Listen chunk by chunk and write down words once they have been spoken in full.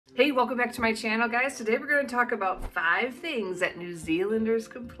Hey, welcome back to my channel, guys. Today we're going to talk about 5 things that New Zealanders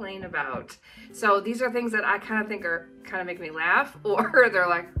complain about. So these are things that I kind of think are make me laugh, or they're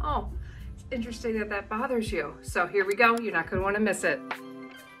like, oh, it's interesting that that bothers you. So here we go. You're not going to want to miss it.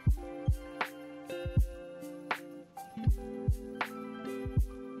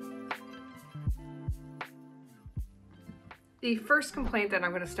 The first complaint that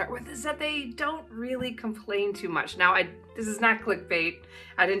I'm going to start with is that they don't really complain too much. Now, this is not clickbait.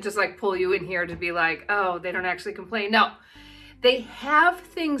 I didn't just pull you in here to be like, oh, they don't actually complain. No, they have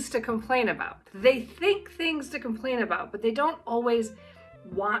things to complain about. They think things to complain about, but they don't always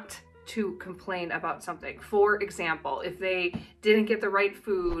want to complain about something. For example, if they didn't get the right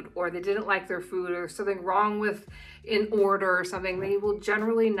food, or they didn't like their food, or something wrong with an order or something, they will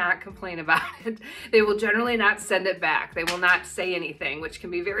generally not complain about it. They will generally not send it back. They will not say anything, which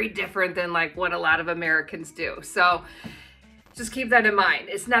can be very different than what a lot of Americans do. So just keep that in mind.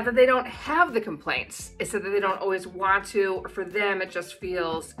 It's not that they don't have the complaints. It's that they don't always want to, or for them it just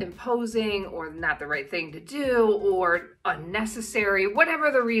feels imposing or not the right thing to do or unnecessary,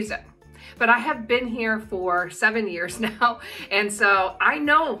 whatever the reason. But I have been here for 7 years now, and so I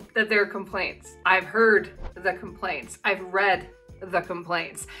know that there are complaints. I've heard the complaints. I've read the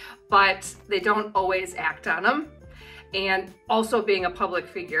complaints, but they don't always act on them. And also being a public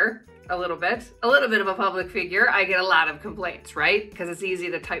figure, a little bit of a public figure, I get a lot of complaints, right? Because it's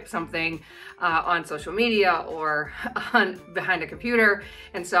easy to type something on social media or behind a computer.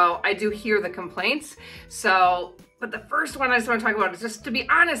 And so I do hear the complaints. But the first one I just want to talk about is, just to be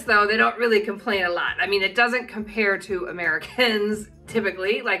honest though, they don't really complain a lot. I mean, it doesn't compare to Americans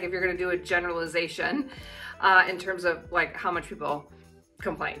typically, if you're going to do a generalization in terms of how much people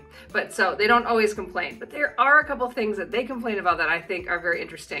complain. But so they don't always complain, but there are a couple things that they complain about that I think are very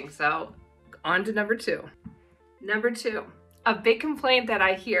interesting. So on to number 2. Number 2, a big complaint that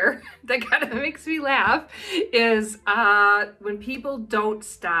I hear that kind of makes me laugh is when people don't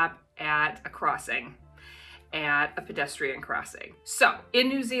stop at a crossing, at a pedestrian crossing. So in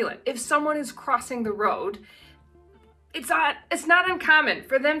New Zealand, if someone is crossing the road, it's not uncommon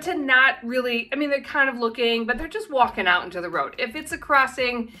for them to not really, they're kind of looking, but they're just walking out into the road. If it's a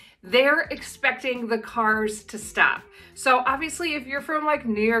crossing, they're expecting the cars to stop. So obviously if you're from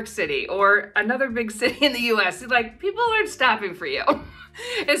New York City or another big city in the US, people aren't stopping for you.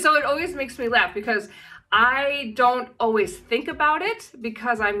 And so it always makes me laugh because I don't always think about it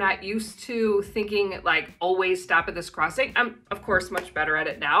because I'm not used to thinking always stop at this crossing. I'm of course much better at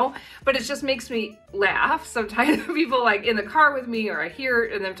it now, but it just makes me laugh. Sometimes people in the car with me, or I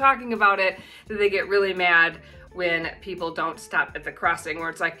hear them talking about it, that they get really mad when people don't stop at the crossing, where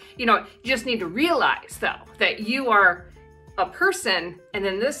it's you just need to realize though that you are a person, and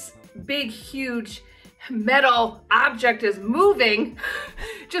then this big, huge metal object is moving,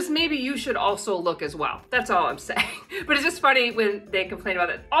 just maybe you should also look as well. That's all I'm saying. But it's just funny when they complain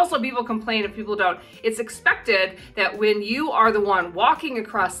about it. Also, people complain if people don't. It's expected that when you are the one walking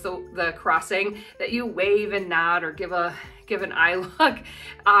across the crossing, that you wave and nod or give an eye look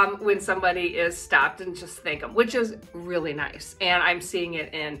when somebody is stopped, and just thank them, which is really nice. And I'm seeing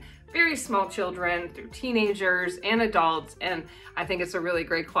it in very small children, through teenagers and adults, and I think it's a really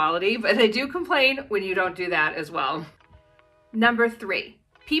great quality, but they do complain when you don't do that as well. Number 3,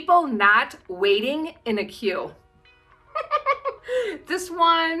 people not waiting in a queue. This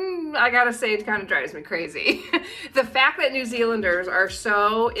one, I gotta say, it kind of drives me crazy. The fact that New Zealanders are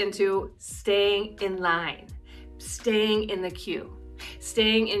so into staying in line, staying in the queue,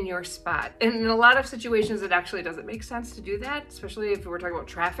 staying in your spot. And in a lot of situations, it actually doesn't make sense to do that, especially if we're talking about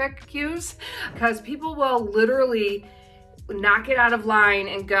traffic queues, because people will literally not get out of line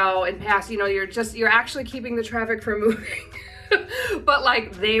and go and pass. You're actually keeping the traffic from moving.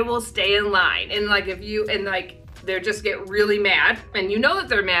 But they will stay in line, and they just get really mad, and that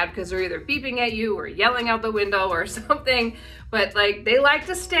they're mad because they're either beeping at you or yelling out the window or something, but they like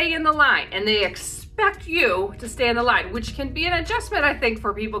to stay in the line, and they expect you to stay in the line, which can be an adjustment, I think,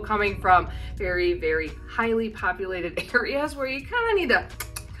 for people coming from very, very highly populated areas where you kind of need to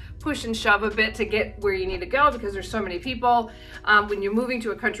push and shove a bit to get where you need to go because there's so many people. When you're moving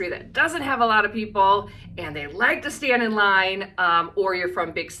to a country that doesn't have a lot of people and they like to stand in line, or you're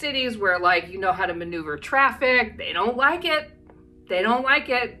from big cities where you know how to maneuver traffic, they don't like it. They don't like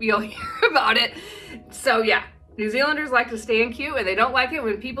it. You'll hear about it. So yeah, New Zealanders like to stay in queue, and they don't like it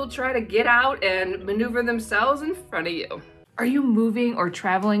when people try to get out and maneuver themselves in front of you. Are you moving or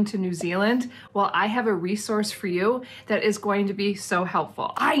traveling to New Zealand? Well, I have a resource for you that is going to be so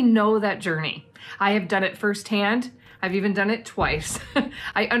helpful. I know that journey. I have done it firsthand. I've even done it twice.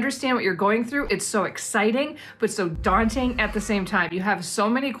 I understand what you're going through. It's so exciting, but so daunting at the same time. You have so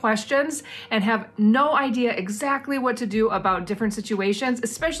many questions and have no idea exactly what to do about different situations,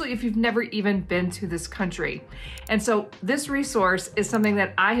 especially if you've never even been to this country. And so this resource is something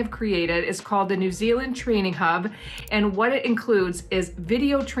that I have created. It's called the New Zealand Training Hub. And what it includes is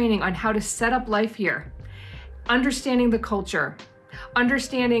video training on how to set up life here, understanding the culture,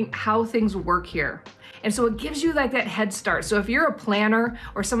 understanding how things work here. And so it gives you like that head start. So if you're a planner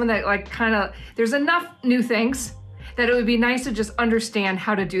or someone that like there's enough new things that it would be nice to just understand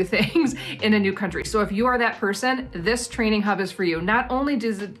how to do things in a new country. So if you are that person, this training hub is for you. Not only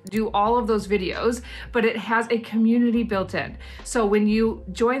does it do all of those videos, but it has a community built in. So when you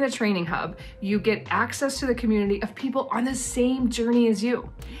join the training hub, you get access to the community of people on the same journey as you.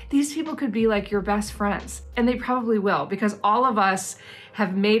 These people could be like your best friends, and they probably will, because all of us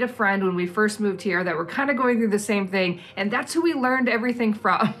have made a friend when we first moved here that were kind of going through the same thing, and that's who we learned everything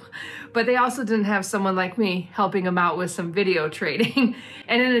from. But they also didn't have someone like me helping them out with some video training.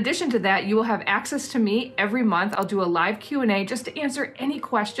 And in addition to that, you will have access to me every month. I'll do a live Q&A just to answer any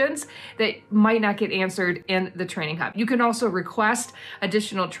questions that might not get answered in the training hub. You can also request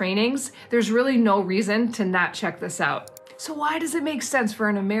additional trainings. There's really no reason to not check this out. So why does it make sense for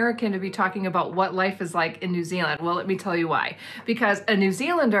an American to be talking about what life is like in New Zealand? Well, let me tell you why. Because a New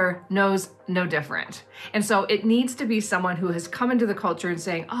Zealander knows no different. And so it needs to be someone who has come into the culture and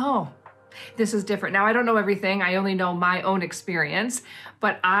saying, oh, this is different. Now, I don't know everything. I only know my own experience,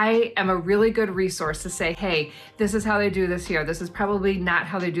 but I am a really good resource to say, hey, this is how they do this here. This is probably not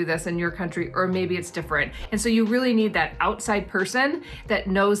how they do this in your country, or maybe it's different. And so you really need that outside person that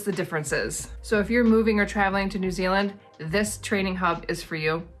knows the differences. So if you're moving or traveling to New Zealand, this training hub is for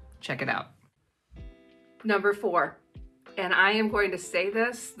you. Check it out. Number 4. And I am going to say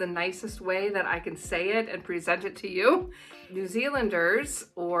this the nicest way that I can say it and present it to you. New Zealanders,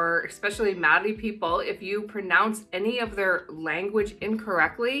 or especially Maori people, if you pronounce any of their language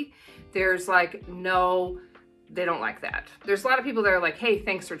incorrectly, there's like they don't like that. There's a lot of people that are like, hey,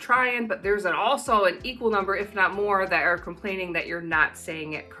 thanks for trying, but there's also an equal number, if not more, that are complaining that you're not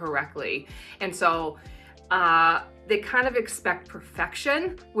saying it correctly. And so they kind of expect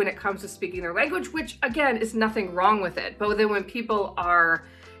perfection when it comes to speaking their language, which again is nothing wrong with it. But then when people are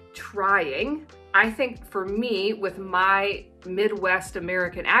trying, I think for me, with my Midwest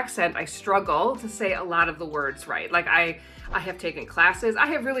American accent, I struggle to say a lot of the words right. Like I have taken classes, I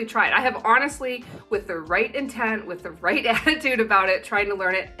have really tried. I have honestly, with the right intent, with the right attitude about it, trying to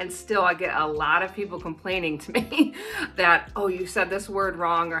learn it, and still I get a lot of people complaining to me that, oh, you said this word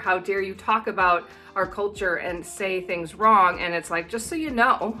wrong, or how dare you talk about our culture and say things wrong. And it's like, just so you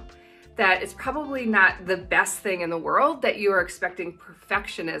know, that it's probably not the best thing in the world that you are expecting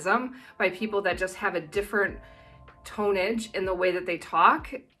perfectionism by people that just have a different tonnage in the way that they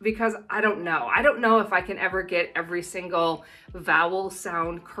talk, because I don't know. I don't know if I can ever get every single vowel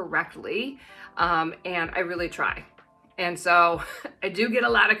sound correctly, and I really try. And so I do get a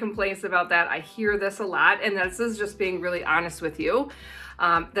lot of complaints about that. I hear this a lot, and this is just being really honest with you.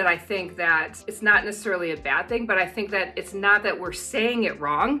 That I think that it's not necessarily a bad thing, but I think that it's not that we're saying it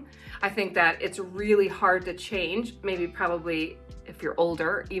wrong. I think that it's really hard to change. Maybe probably if you're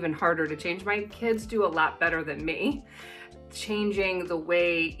older, even harder to change. My kids do a lot better than me. Changing the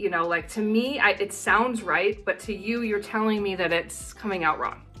way, like to me, it sounds right, but to you, you're telling me that it's coming out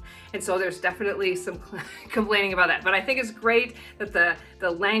wrong. And so there's definitely some complaining about that. But I think it's great that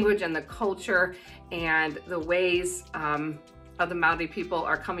the language and the culture and the ways of the Maori people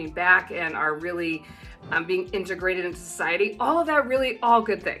are coming back and are really being integrated into society. All of that, really all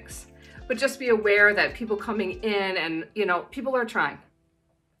good things. But just be aware that people coming in and, people are trying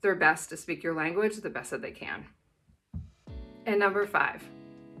their best to speak your language the best that they can. And number 5,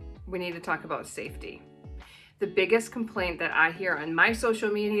 we need to talk about safety. The biggest complaint that I hear on my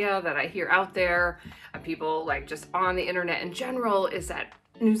social media, that I hear out there, people like just on the internet in general, is that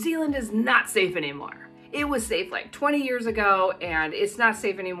New Zealand is not safe anymore. It was safe like 20 years ago and it's not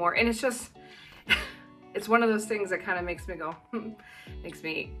safe anymore. And it's just, it's one of those things that kind of makes me go, makes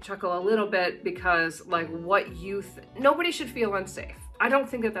me chuckle a little bit, because like nobody should feel unsafe. I don't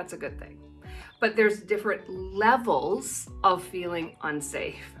think that that's a good thing. But there's different levels of feeling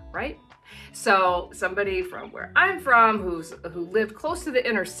unsafe, right? So somebody from where I'm from, who lived close to the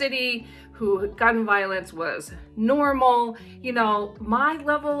inner city, who gun violence was normal, my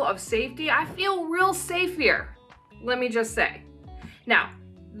level of safety, I feel real safe here. Let me just say. Now,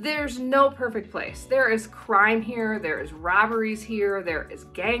 there's no perfect place. There is crime here, there is robberies here, there is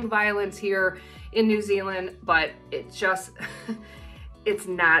gang violence here in New Zealand, but it just, it's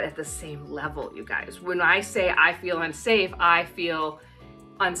not at the same level, you guys. When I say I feel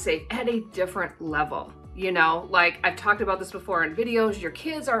unsafe at a different level. You know, like I've talked about this before in videos, your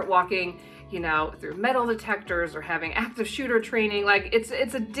kids aren't walking, you know, through metal detectors or having active shooter training. Like it's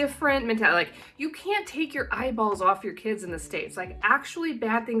a different mentality. Like you can't take your eyeballs off your kids in the States. Like actually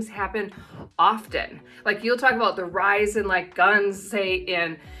bad things happen often. Like you'll talk about the rise in like guns, say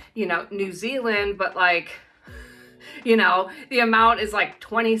in, you know, New Zealand, but like, you know, the amount is like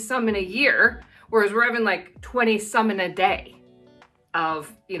 20 some in a year, whereas we're having like 20 some in a day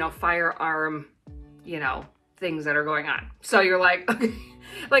of, you know, firearm, you know, things that are going on. So you're like, okay,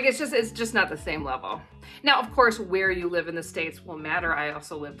 like it's just not the same level. Now, of course, where you live in the States will matter. I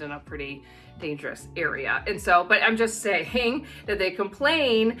also lived in a pretty dangerous area. And so, but I'm just saying that they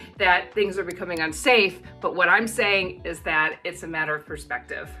complain that things are becoming unsafe. But what I'm saying is that it's a matter of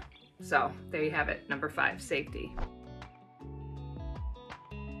perspective. So there you have it. Number 5, safety.